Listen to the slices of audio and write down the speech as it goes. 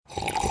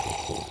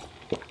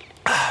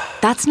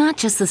That's not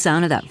just the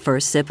sound of that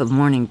first sip of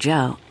Morning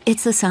Joe.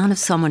 It's the sound of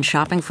someone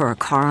shopping for a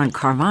car on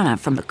Carvana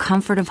from the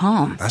comfort of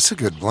home. That's a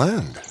good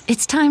blend.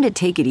 It's time to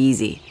take it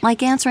easy,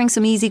 like answering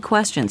some easy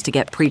questions to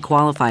get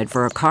pre-qualified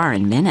for a car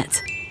in minutes.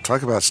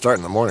 Talk about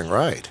starting the morning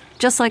right.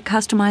 Just like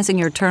customizing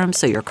your terms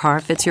so your car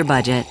fits your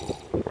budget.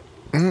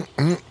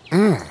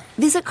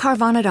 Visit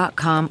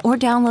Carvana.com or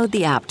download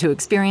the app to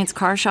experience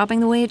car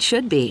shopping the way it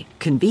should be.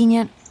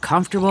 Convenient,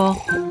 comfortable.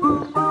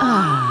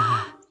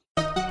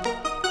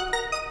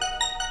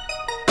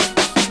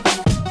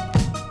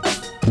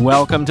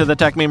 Welcome to the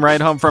Tech Meme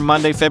Ride Home for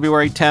Monday,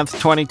 February 10th,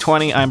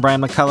 2020. I'm Brian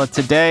McCullough.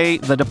 Today,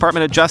 the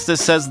Department of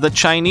Justice says the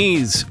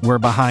Chinese were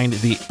behind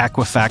the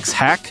Equifax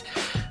hack.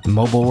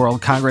 Mobile World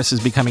Congress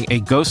is becoming a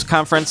ghost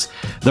conference.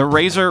 The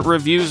Razer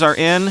reviews are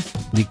in.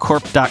 The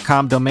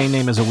Corp.com domain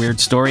name is a weird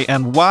story.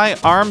 And why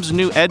ARM's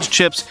new edge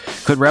chips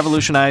could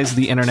revolutionize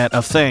the Internet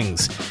of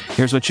Things.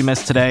 Here's what you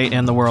missed today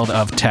in the world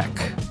of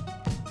tech.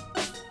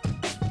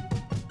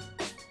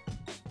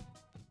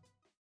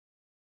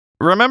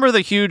 Remember the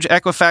huge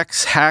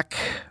Equifax hack?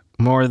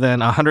 More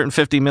than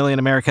 150 million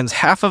Americans,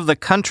 half of the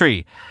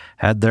country,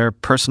 had their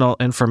personal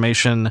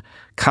information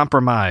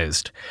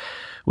compromised.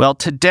 Well,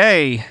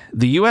 today,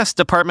 the U.S.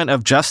 Department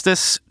of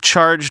Justice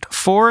charged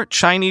 4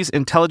 Chinese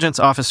intelligence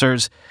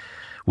officers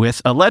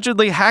with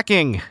allegedly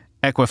hacking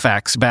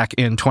Equifax back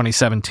in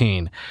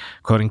 2017.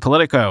 Quoting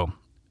Politico,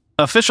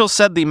 officials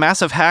said the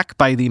massive hack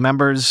by the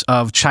members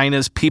of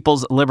China's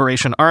People's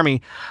Liberation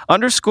Army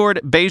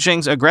underscored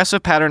Beijing's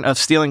aggressive pattern of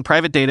stealing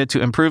private data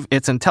to improve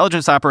its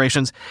intelligence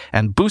operations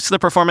and boost the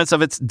performance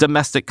of its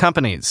domestic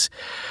companies.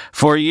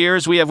 For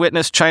years, we have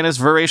witnessed China's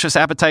voracious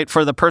appetite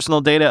for the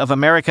personal data of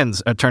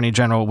Americans, Attorney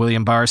General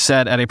William Barr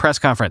said at a press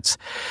conference.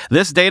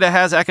 This data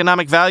has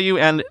economic value,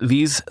 and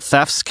these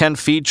thefts can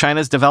feed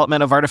China's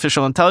development of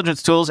artificial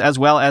intelligence tools as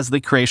well as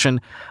the creation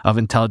of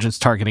intelligence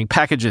targeting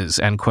packages,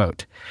 end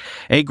quote.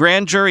 A grand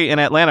jury in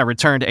Atlanta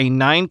returned a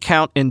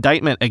 9-count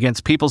indictment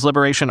against People's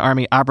Liberation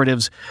Army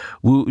operatives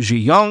Wu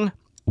Zhiyong,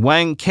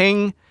 Wang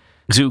Qing,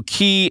 Zhu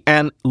Qi,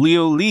 and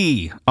Liu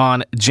Li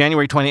on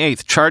January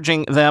 28th,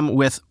 charging them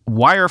with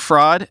wire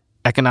fraud,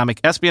 economic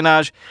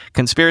espionage,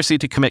 conspiracy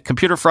to commit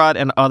computer fraud,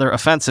 and other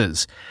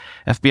offenses.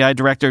 FBI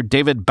Director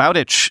David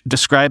Bowditch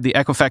described the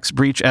Equifax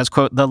breach as,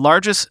 quote, the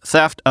largest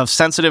theft of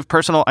sensitive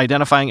personal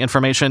identifying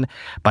information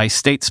by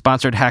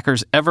state-sponsored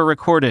hackers ever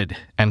recorded,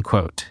 end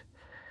quote.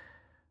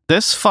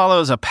 This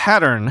follows a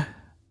pattern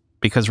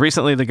because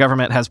recently the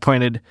government has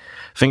pointed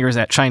fingers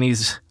at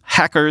Chinese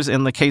hackers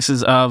in the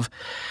cases of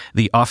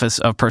the Office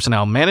of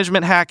Personnel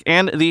Management hack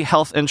and the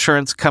health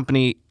insurance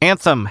company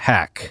Anthem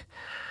hack.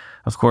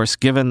 Of course,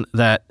 given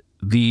that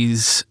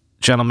these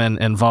gentlemen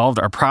involved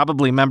are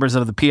probably members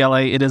of the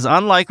PLA, it is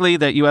unlikely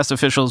that U.S.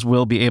 officials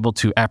will be able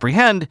to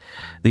apprehend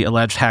the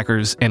alleged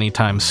hackers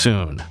anytime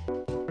soon.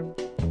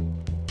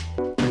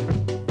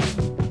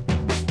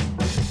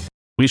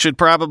 We should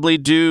probably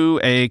do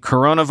a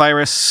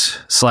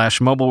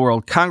coronavirus/Mobile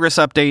World Congress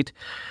update.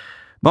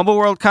 Mobile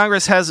World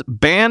Congress has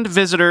banned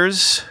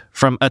visitors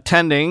from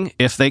attending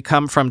if they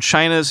come from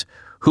China's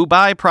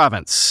Hubei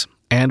province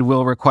and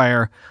will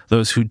require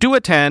those who do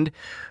attend,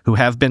 who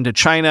have been to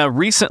China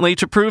recently,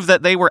 to prove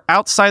that they were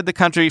outside the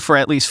country for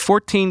at least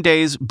 14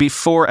 days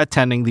before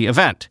attending the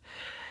event.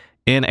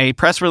 In a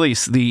press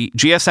release, the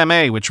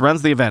GSMA, which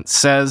runs the event,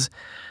 says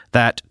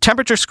that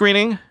temperature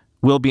screening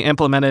will be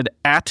implemented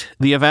at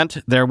the event.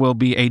 There will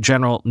be a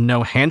general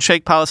no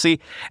handshake policy,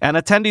 and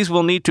attendees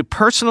will need to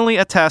personally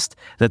attest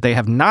that they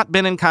have not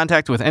been in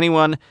contact with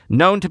anyone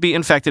known to be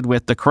infected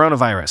with the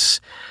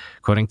coronavirus.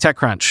 Quoting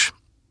TechCrunch,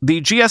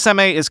 the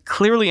GSMA is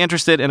clearly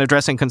interested in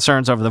addressing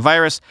concerns over the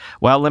virus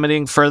while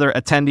limiting further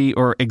attendee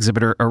or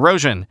exhibitor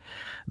erosion.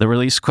 The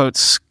release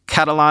quotes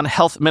Catalan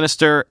Health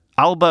Minister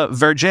Alba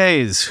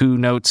Vergés, who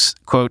notes,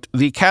 quote,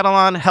 the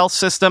Catalan health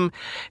system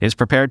is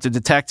prepared to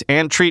detect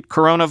and treat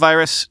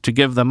coronavirus to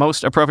give the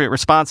most appropriate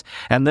response,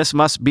 and this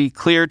must be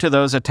clear to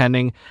those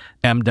attending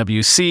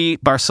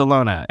MWC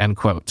Barcelona, end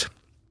quote.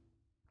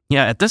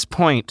 Yeah, at this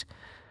point,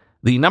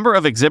 the number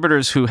of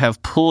exhibitors who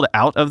have pulled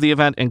out of the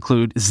event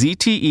include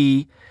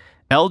ZTE,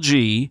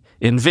 LG,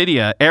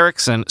 NVIDIA,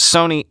 Ericsson,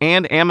 Sony,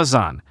 and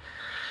Amazon.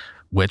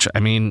 Which,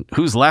 I mean,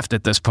 who's left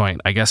at this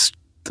point? I guess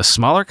the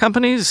smaller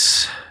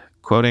companies?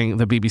 Quoting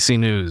the BBC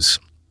News.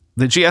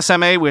 The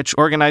GSMA, which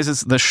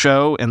organizes the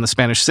show in the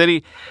Spanish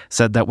city,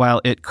 said that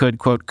while it could,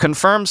 quote,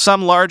 confirm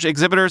some large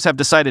exhibitors have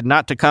decided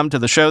not to come to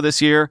the show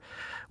this year,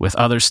 with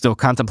others still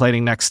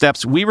contemplating next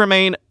steps, we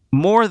remain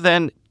more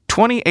than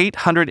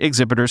 2,800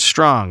 exhibitors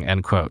strong,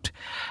 end quote.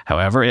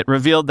 However, it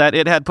revealed that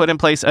it had put in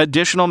place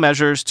additional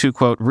measures to,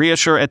 quote,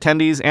 reassure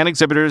attendees and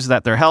exhibitors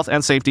that their health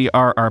and safety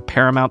are our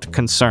paramount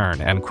concern,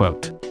 end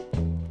quote.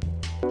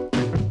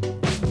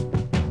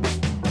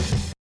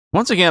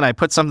 Once again, I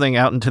put something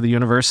out into the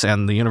universe,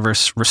 and the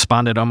universe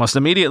responded almost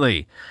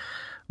immediately.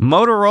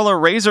 Motorola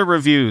Razer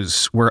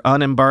reviews were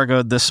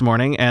unembargoed this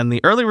morning, and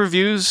the early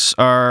reviews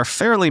are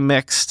fairly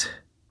mixed.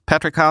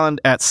 Patrick Holland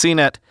at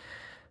CNET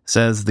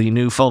says the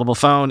new foldable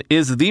phone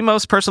is the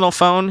most personal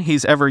phone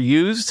he's ever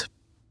used,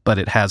 but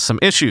it has some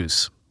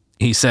issues.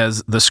 He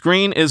says the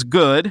screen is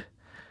good.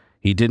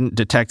 He didn't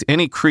detect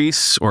any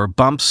crease or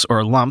bumps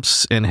or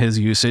lumps in his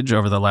usage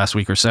over the last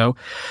week or so.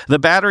 The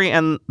battery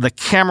and the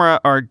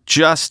camera are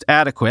just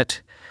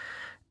adequate.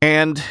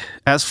 And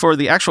as for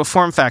the actual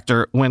form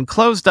factor, when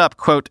closed up,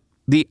 quote,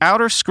 the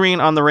outer screen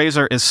on the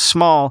Razr is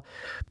small,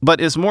 but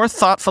is more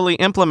thoughtfully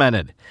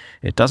implemented.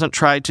 It doesn't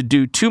try to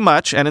do too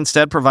much and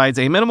instead provides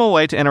a minimal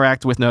way to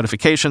interact with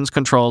notifications,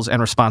 controls,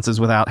 and responses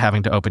without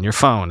having to open your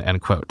phone,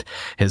 end quote.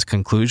 His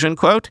conclusion,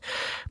 quote,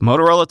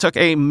 Motorola took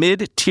a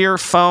mid-tier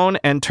phone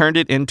and turned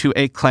it into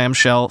a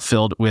clamshell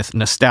filled with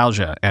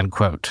nostalgia, end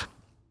quote.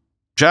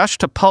 Josh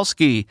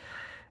Topolsky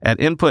at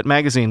Input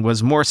Magazine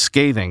was more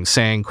scathing,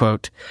 saying,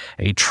 quote,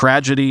 a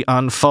tragedy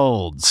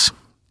unfolds.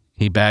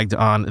 He bagged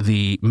on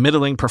the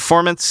middling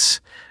performance,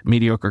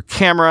 mediocre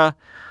camera,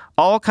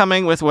 all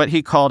coming with what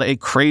he called a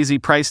crazy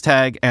price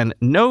tag and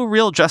no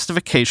real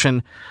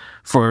justification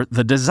for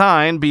the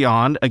design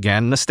beyond,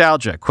 again,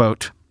 nostalgia.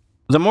 Quote,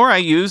 the more I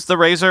used the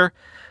Razr,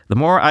 the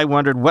more I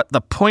wondered what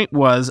the point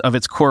was of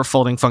its core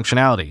folding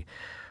functionality.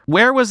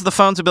 Where was the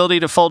phone's ability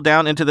to fold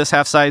down into this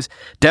half size,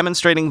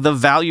 demonstrating the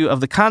value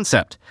of the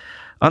concept?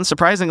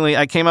 Unsurprisingly,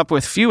 I came up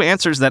with few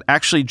answers that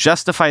actually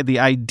justified the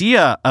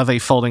idea of a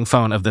folding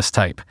phone of this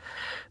type.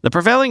 The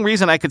prevailing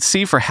reason I could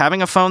see for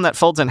having a phone that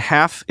folds in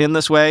half in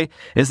this way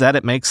is that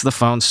it makes the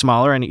phone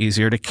smaller and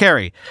easier to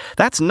carry.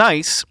 That's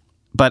nice,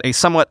 but a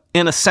somewhat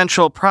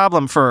inessential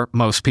problem for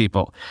most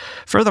people.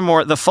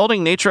 Furthermore, the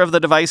folding nature of the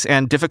device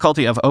and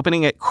difficulty of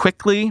opening it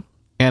quickly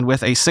and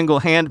with a single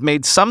hand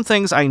made some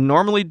things I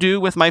normally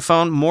do with my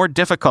phone more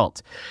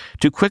difficult.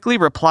 To quickly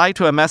reply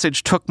to a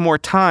message took more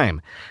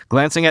time.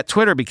 Glancing at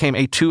Twitter became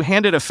a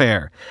two-handed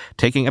affair.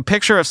 Taking a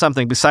picture of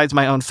something besides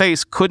my own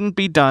face couldn't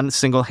be done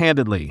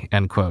single-handedly,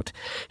 end quote.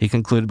 He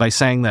concluded by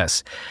saying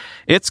this,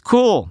 it's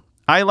cool,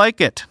 I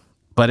like it,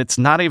 but it's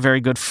not a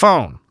very good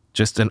phone.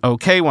 Just an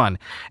okay one.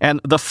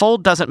 And the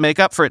fold doesn't make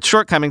up for its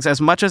shortcomings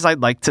as much as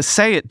I'd like to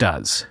say it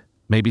does.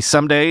 Maybe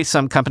someday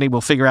some company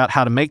will figure out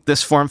how to make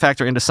this form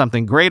factor into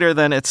something greater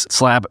than its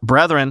slab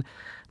brethren,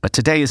 but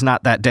today is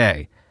not that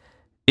day.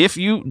 If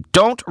you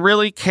don't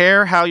really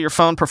care how your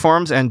phone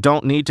performs and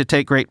don't need to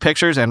take great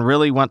pictures and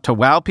really want to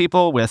wow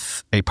people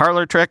with a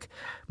parlor trick,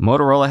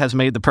 Motorola has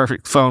made the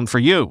perfect phone for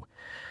you.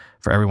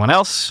 For everyone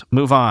else,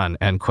 move on,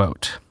 end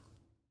quote.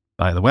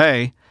 By the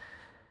way,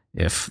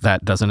 if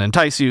that doesn't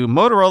entice you,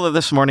 Motorola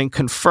this morning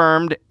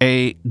confirmed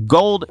a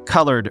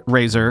gold-colored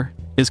Razr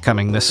is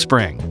coming this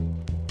spring.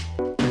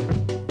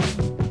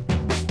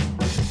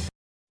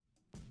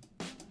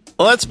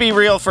 Let's be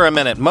real for a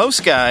minute.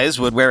 Most guys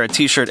would wear a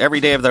t-shirt every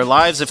day of their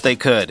lives if they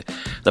could.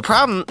 The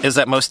problem is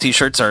that most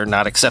t-shirts are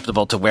not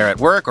acceptable to wear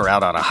at work or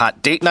out on a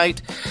hot date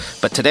night.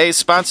 But today's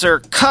sponsor,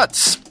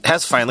 Cuts,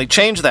 has finally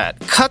changed that.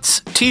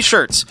 Cuts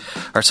t-shirts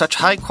are such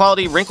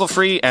high-quality,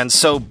 wrinkle-free, and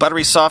so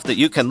buttery soft that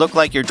you can look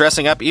like you're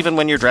dressing up even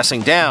when you're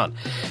dressing down.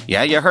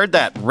 Yeah, you heard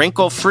that.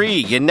 Wrinkle-free.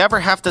 You never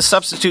have to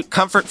substitute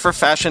comfort for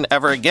fashion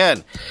ever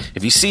again.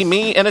 If you see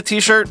me in a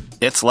t-shirt,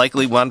 it's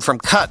likely one from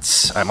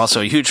Cuts. I'm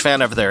also a huge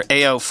fan of their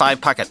AO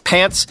 5-pocket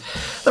pants.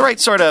 The right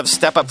sort of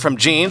step up from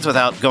jeans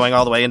without going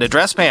all the way into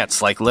dress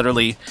pants, like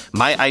literally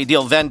my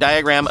ideal Venn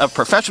diagram of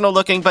professional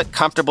looking but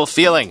comfortable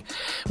feeling.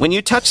 When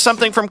you touch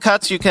something from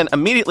Cuts, you can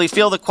immediately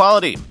feel the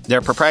quality.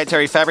 Their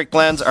proprietary fabric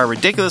blends are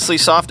ridiculously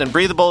soft and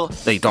breathable,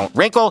 they don't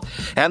wrinkle,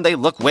 and they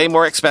look way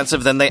more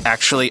expensive than they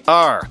actually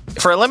are.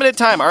 For a limited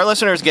time, our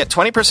listeners get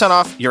 20%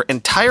 off your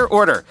entire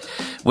order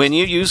when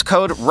you use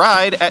code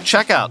RIDE at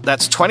checkout.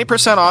 That's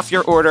 20% off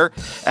your order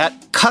at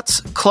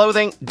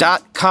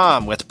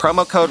cutsclothing.com with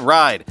promo code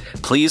RIDE.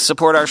 Please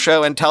support our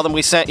show and tell them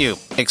we sent you.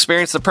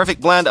 Experience the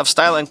perfect blend of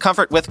style and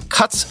comfort with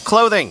Cuts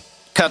Clothing.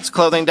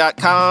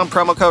 Cutsclothing.com,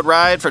 promo code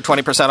RIDE for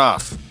 20%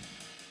 off.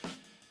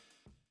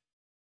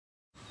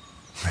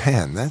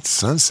 Man, that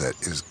sunset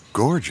is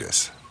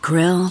gorgeous.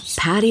 Grill,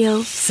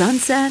 patio,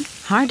 sunset.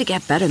 Hard to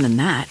get better than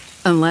that.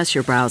 Unless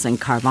you're browsing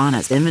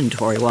Carvana's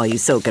inventory while you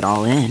soak it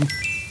all in.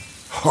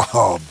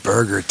 Oh,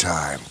 burger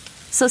time.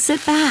 So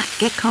sit back,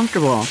 get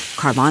comfortable.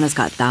 Carvana's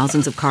got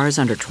thousands of cars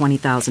under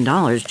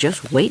 $20,000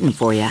 just waiting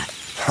for you.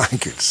 I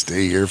could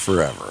stay here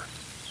forever.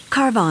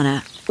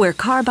 Carvana, where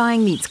car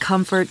buying meets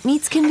comfort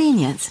meets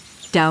convenience.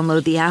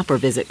 Download the app or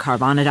visit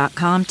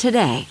Carvana.com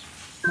today.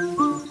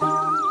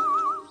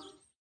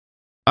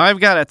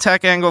 I've got a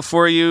tech angle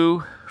for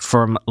you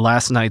from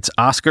last night's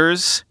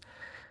Oscars.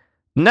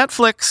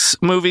 Netflix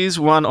movies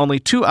won only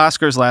 2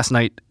 Oscars last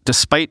night,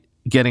 despite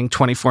getting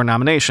 24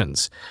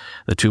 nominations.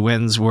 The 2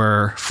 wins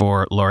were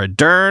for Laura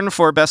Dern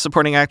for Best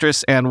Supporting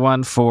Actress and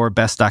one for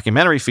Best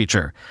Documentary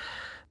Feature.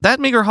 That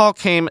meager haul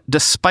came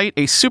despite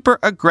a super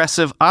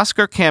aggressive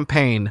Oscar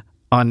campaign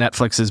on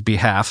Netflix's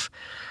behalf,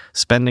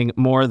 spending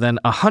more than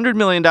 $100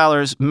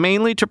 million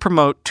mainly to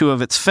promote 2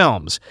 of its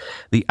films,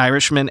 The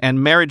Irishman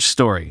and Marriage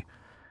Story.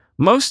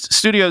 Most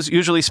studios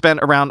usually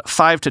spend around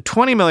 $5 to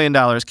 $20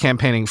 million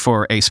campaigning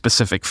for a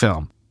specific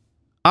film.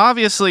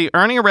 Obviously,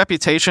 earning a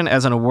reputation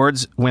as an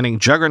awards-winning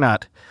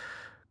juggernaut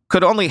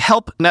could only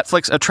help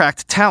Netflix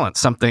attract talent,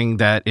 something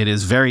that it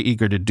is very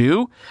eager to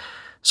do.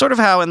 Sort of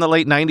how in the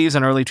late 90s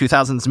and early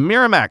 2000s,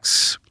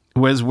 Miramax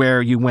was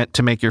where you went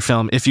to make your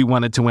film if you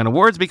wanted to win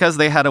awards because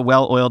they had a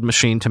well-oiled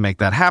machine to make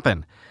that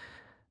happen.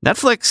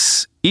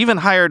 Netflix even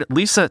hired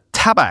Lisa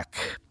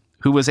Tabak,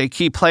 who was a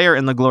key player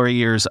in the glory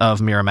years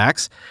of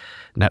Miramax.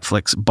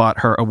 Netflix bought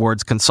her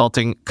awards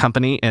consulting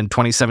company in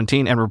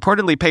 2017 and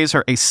reportedly pays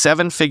her a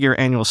 7-figure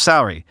annual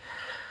salary.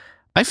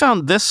 I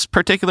found this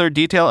particular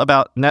detail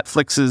about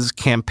Netflix's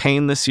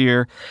campaign this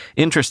year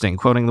interesting,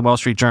 quoting the Wall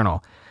Street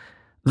Journal.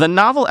 The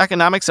novel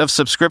economics of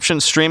subscription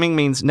streaming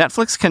means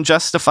Netflix can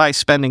justify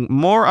spending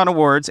more on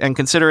awards and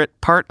consider it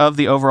part of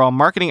the overall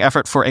marketing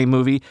effort for a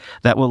movie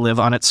that will live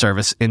on its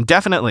service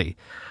indefinitely.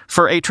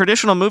 For a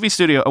traditional movie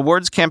studio,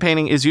 awards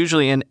campaigning is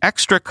usually an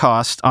extra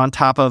cost on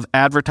top of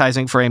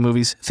advertising for a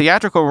movie's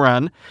theatrical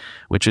run,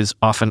 which is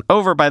often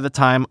over by the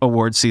time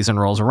awards season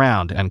rolls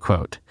around, end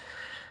quote.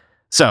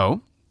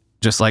 So,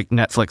 just like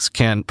Netflix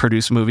can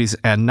produce movies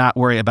and not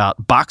worry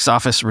about box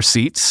office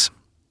receipts,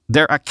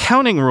 their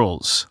accounting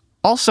rules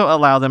also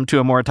allow them to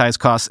amortize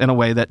costs in a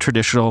way that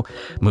traditional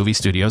movie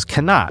studios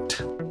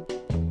cannot.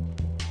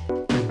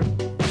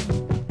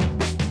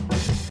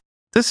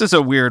 This is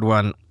a weird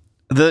one.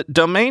 The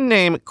domain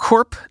name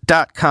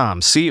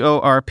corp.com,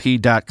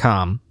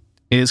 C-O-R-P.com,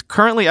 is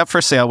currently up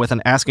for sale with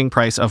an asking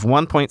price of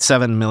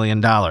 $1.7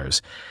 million.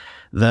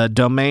 The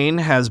domain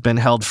has been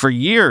held for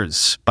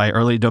years by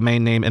early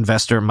domain name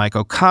investor Mike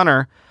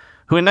O'Connor,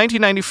 who in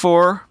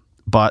 1994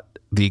 bought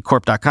the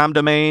corp.com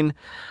domain,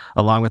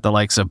 along with the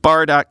likes of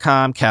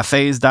bar.com,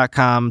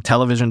 cafes.com,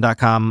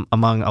 television.com,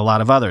 among a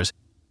lot of others.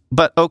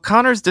 But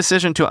O'Connor's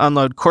decision to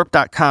unload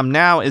corp.com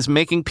now is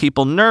making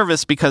people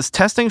nervous because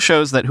testing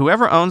shows that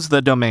whoever owns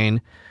the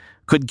domain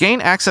could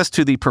gain access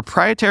to the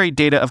proprietary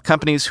data of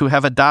companies who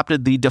have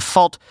adopted the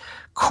default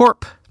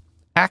corp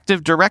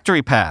Active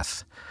Directory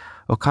path.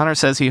 O'Connor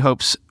says he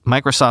hopes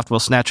Microsoft will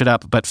snatch it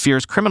up, but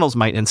fears criminals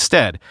might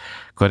instead,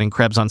 quoting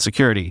Krebs on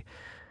security.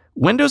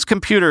 Windows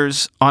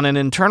computers on an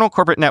internal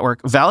corporate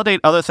network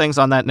validate other things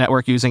on that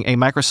network using a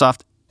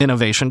Microsoft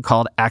innovation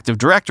called Active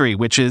Directory,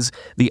 which is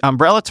the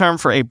umbrella term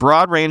for a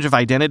broad range of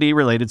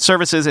identity-related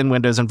services in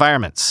Windows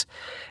environments.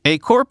 A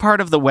core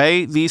part of the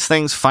way these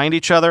things find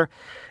each other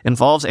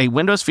involves a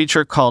Windows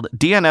feature called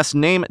DNS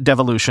name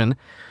devolution,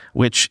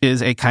 which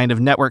is a kind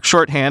of network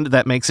shorthand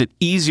that makes it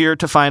easier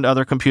to find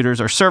other computers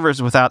or servers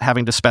without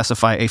having to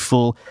specify a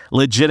full,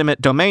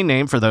 legitimate domain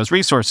name for those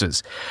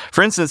resources.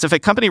 For instance, if a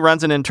company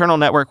runs an internal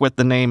network with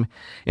the name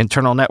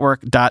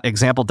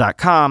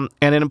internalnetwork.example.com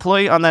and an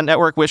employee on that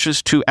network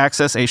wishes to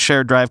access a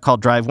shared drive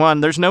called Drive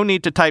 1, there's no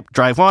need to type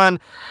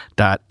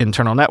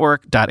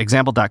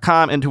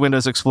drive1.internalnetwork.example.com into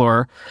Windows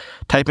Explorer.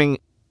 Typing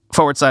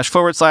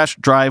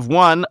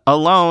 //drive1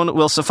 alone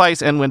will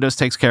suffice, and Windows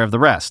takes care of the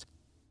rest.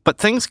 But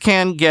things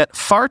can get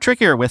far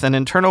trickier with an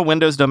internal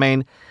Windows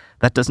domain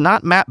that does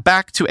not map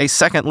back to a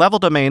second-level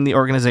domain the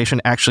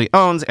organization actually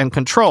owns and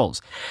controls.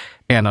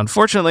 And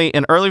unfortunately,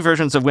 in early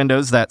versions of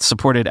Windows that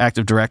supported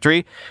Active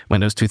Directory,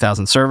 Windows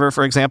 2000 Server,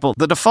 for example,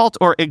 the default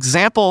or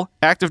example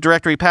Active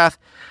Directory path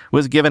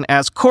was given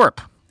as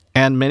corp,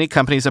 and many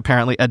companies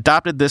apparently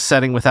adopted this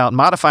setting without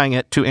modifying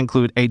it to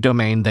include a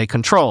domain they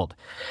controlled.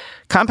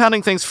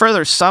 Compounding things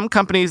further, some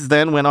companies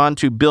then went on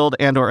to build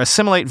and or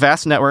assimilate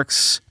vast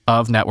networks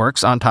of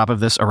networks on top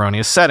of this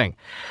erroneous setting.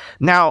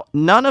 Now,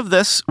 none of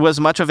this was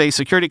much of a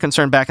security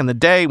concern back in the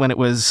day when it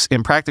was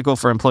impractical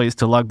for employees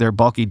to lug their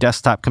bulky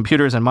desktop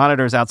computers and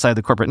monitors outside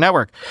the corporate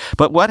network.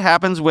 But what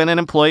happens when an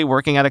employee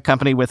working at a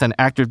company with an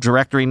Active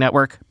Directory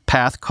network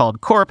path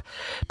called Corp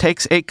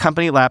takes a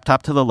company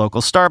laptop to the local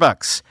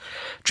Starbucks?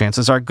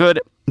 Chances are good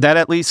that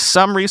at least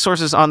some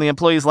resources on the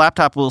employee's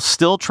laptop will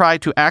still try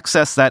to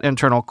access that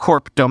internal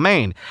corp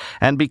domain.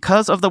 And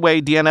because of the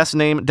way DNS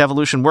name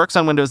devolution works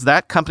on Windows,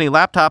 that company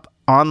laptop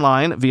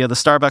online via the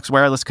Starbucks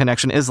wireless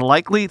connection is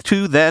likely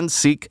to then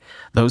seek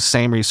those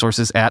same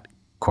resources at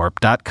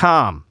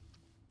corp.com.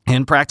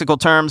 In practical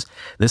terms,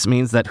 this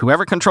means that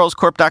whoever controls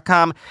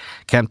corp.com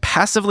can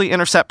passively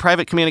intercept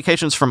private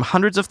communications from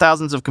hundreds of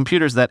thousands of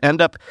computers that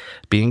end up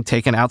being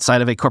taken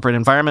outside of a corporate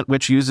environment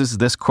which uses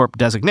this corp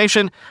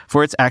designation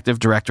for its Active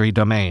Directory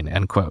domain,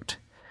 end quote.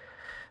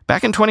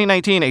 Back in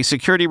 2019, a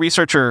security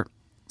researcher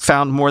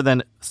found more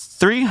than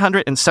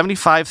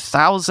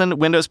 375,000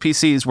 Windows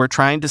PCs were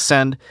trying to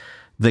send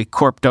the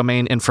corp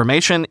domain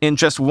information in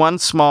just one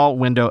small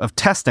window of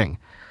testing.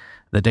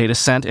 The data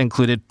sent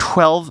included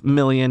 12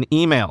 million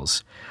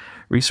emails.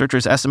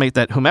 Researchers estimate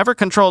that whomever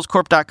controls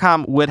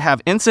corp.com would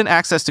have instant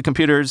access to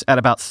computers at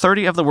about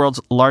 30 of the world's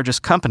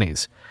largest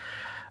companies.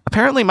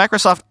 Apparently,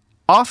 Microsoft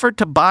offered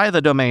to buy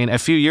the domain a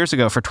few years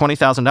ago for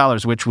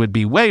 $20,000, which would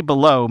be way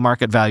below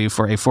market value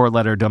for a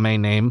 4-letter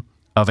domain name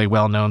of a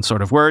well-known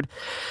sort of word.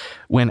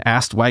 When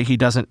asked why he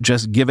doesn't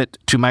just give it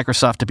to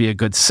Microsoft to be a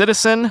good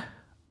citizen,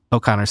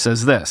 O'Connor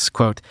says this,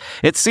 quote,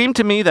 "It seemed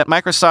to me that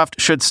Microsoft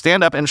should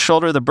stand up and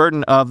shoulder the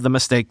burden of the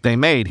mistake they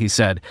made," he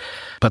said.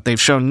 "But they've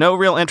shown no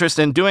real interest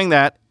in doing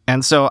that,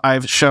 and so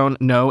I've shown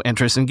no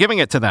interest in giving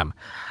it to them.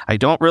 I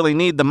don't really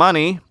need the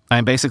money.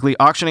 I'm basically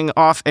auctioning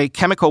off a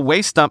chemical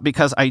waste dump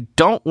because I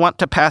don't want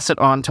to pass it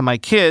on to my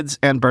kids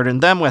and burden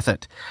them with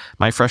it.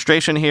 My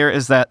frustration here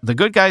is that the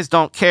good guys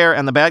don't care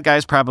and the bad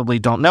guys probably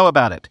don't know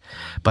about it.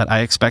 But I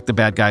expect the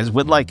bad guys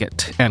would like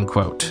it." End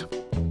quote.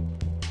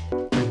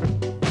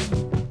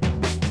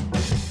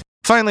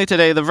 Finally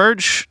today, The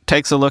Verge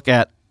takes a look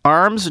at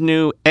ARM's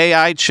new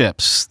AI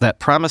chips that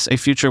promise a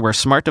future where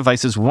smart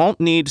devices won't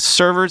need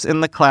servers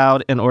in the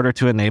cloud in order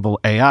to enable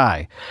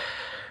AI.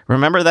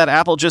 Remember that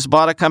Apple just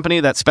bought a company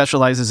that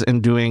specializes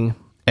in doing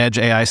edge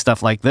AI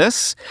stuff like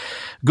this?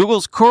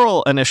 Google's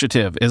Coral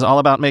initiative is all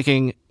about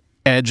making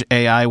edge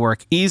AI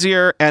work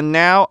easier, and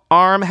now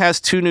ARM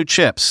has two new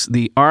chips,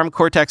 the ARM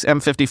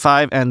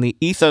Cortex-M55 and the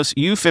Ethos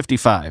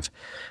U55.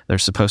 They're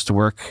supposed to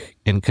work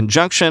in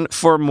conjunction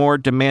for more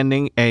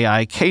demanding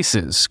AI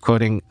cases,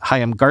 quoting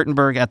Chaim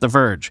Gartenberg at The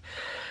Verge.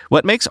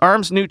 What makes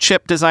ARM's new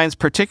chip designs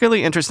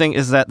particularly interesting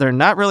is that they're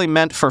not really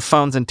meant for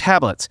phones and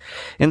tablets.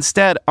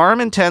 Instead, ARM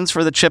intends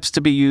for the chips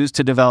to be used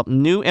to develop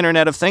new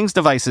Internet of Things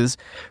devices,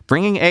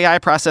 bringing AI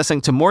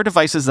processing to more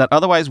devices that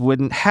otherwise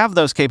wouldn't have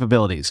those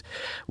capabilities.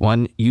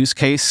 One use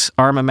case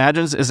ARM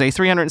imagines is a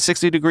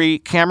 360-degree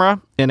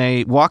camera in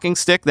a walking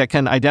stick that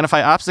can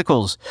identify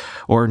obstacles,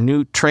 or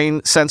new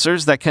train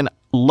sensors that can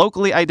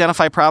locally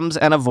identify problems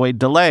and avoid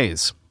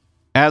delays.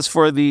 As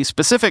for the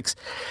specifics,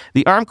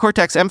 the ARM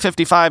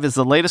Cortex-M55 is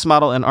the latest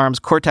model in ARM's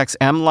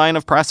Cortex-M line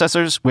of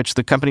processors, which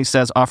the company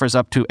says offers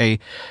up to a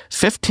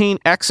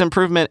 15x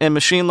improvement in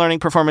machine learning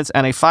performance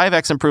and a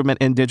 5x improvement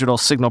in digital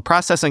signal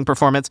processing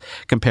performance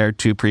compared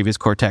to previous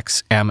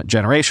Cortex-M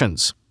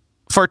generations.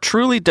 For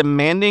truly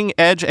demanding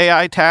edge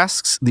AI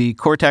tasks, the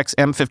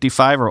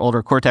Cortex-M55 or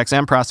older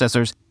Cortex-M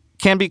processors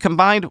can be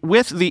combined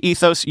with the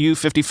Ethos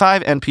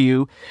U55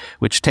 NPU,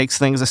 which takes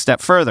things a step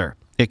further.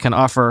 It can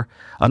offer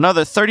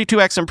another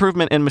 32x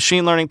improvement in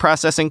machine learning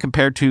processing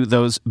compared to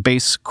those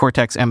base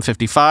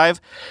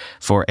Cortex-M55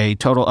 for a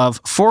total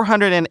of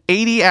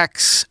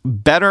 480x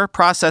better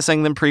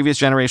processing than previous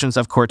generations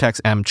of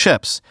Cortex-M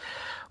chips.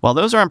 While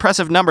those are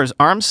impressive numbers,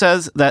 ARM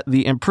says that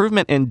the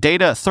improvement in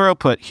data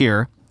throughput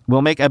here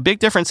will make a big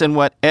difference in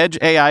what edge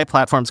AI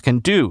platforms can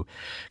do.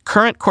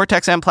 Current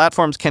Cortex-M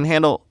platforms can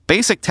handle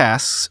basic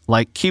tasks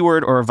like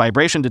keyword or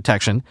vibration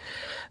detection.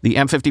 The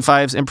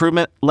M55's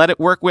improvement let it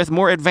work with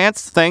more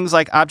advanced things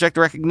like object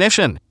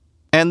recognition.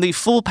 And the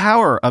full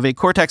power of a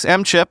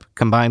Cortex-M chip,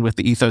 combined with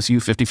the Ethos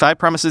U55,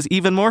 promises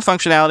even more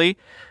functionality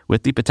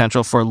with the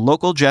potential for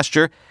local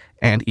gesture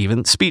and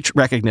even speech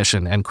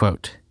recognition, end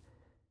quote.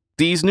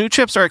 These new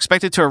chips are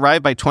expected to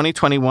arrive by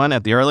 2021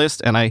 at the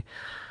earliest, and I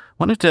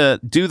wanted to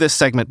do this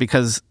segment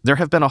because there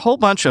have been a whole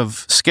bunch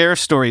of scare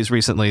stories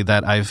recently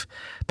that I've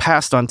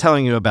passed on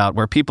telling you about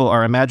where people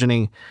are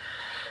imagining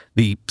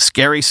the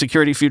scary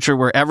security future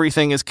where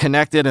everything is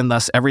connected and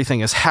thus everything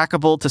is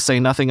hackable, to say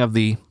nothing of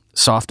the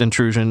soft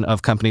intrusion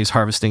of companies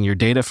harvesting your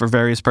data for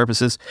various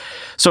purposes.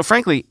 So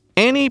frankly,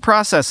 any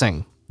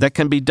processing that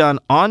can be done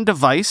on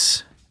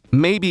device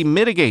maybe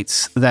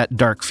mitigates that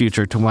dark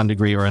future to one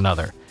degree or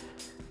another.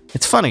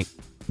 It's funny.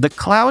 The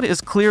cloud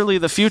is clearly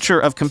the future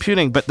of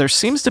computing, but there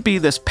seems to be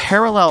this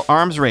parallel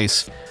arms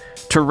race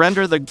to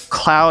render the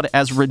cloud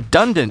as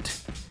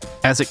redundant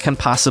as it can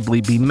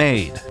possibly be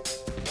made.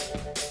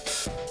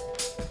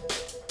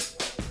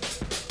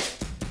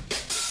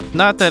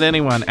 Not that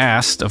anyone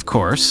asked, of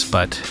course,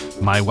 but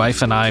my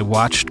wife and I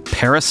watched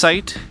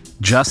Parasite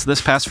just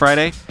this past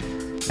Friday,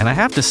 and I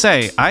have to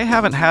say, I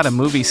haven't had a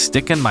movie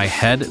stick in my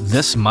head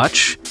this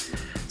much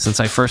since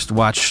I first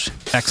watched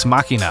Ex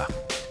Machina.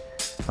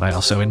 But I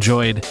also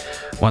enjoyed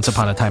Once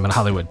Upon a Time in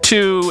Hollywood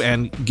 2,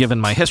 and given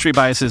my history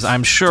biases,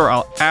 I'm sure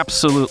I'll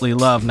absolutely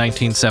love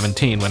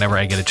 1917 whenever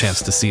I get a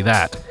chance to see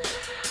that.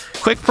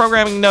 Quick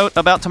programming note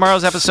about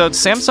tomorrow's episode.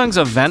 Samsung's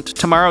event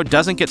tomorrow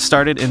doesn't get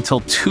started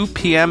until 2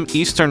 p.m.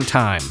 Eastern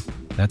Time.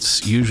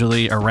 That's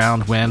usually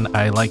around when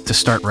I like to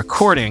start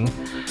recording.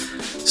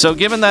 So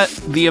given that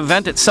the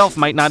event itself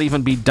might not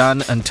even be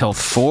done until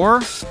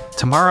 4,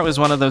 tomorrow is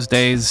one of those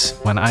days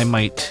when I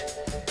might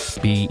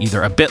be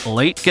either a bit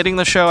late getting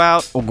the show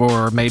out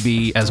or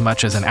maybe as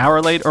much as an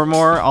hour late or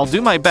more. I'll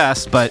do my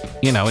best, but,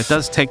 it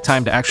does take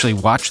time to actually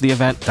watch the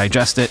event,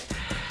 digest it,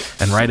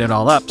 and write it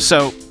all up.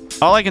 So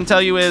all I can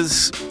tell you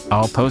is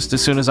I'll post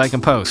as soon as I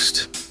can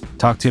post.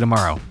 Talk to you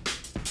tomorrow.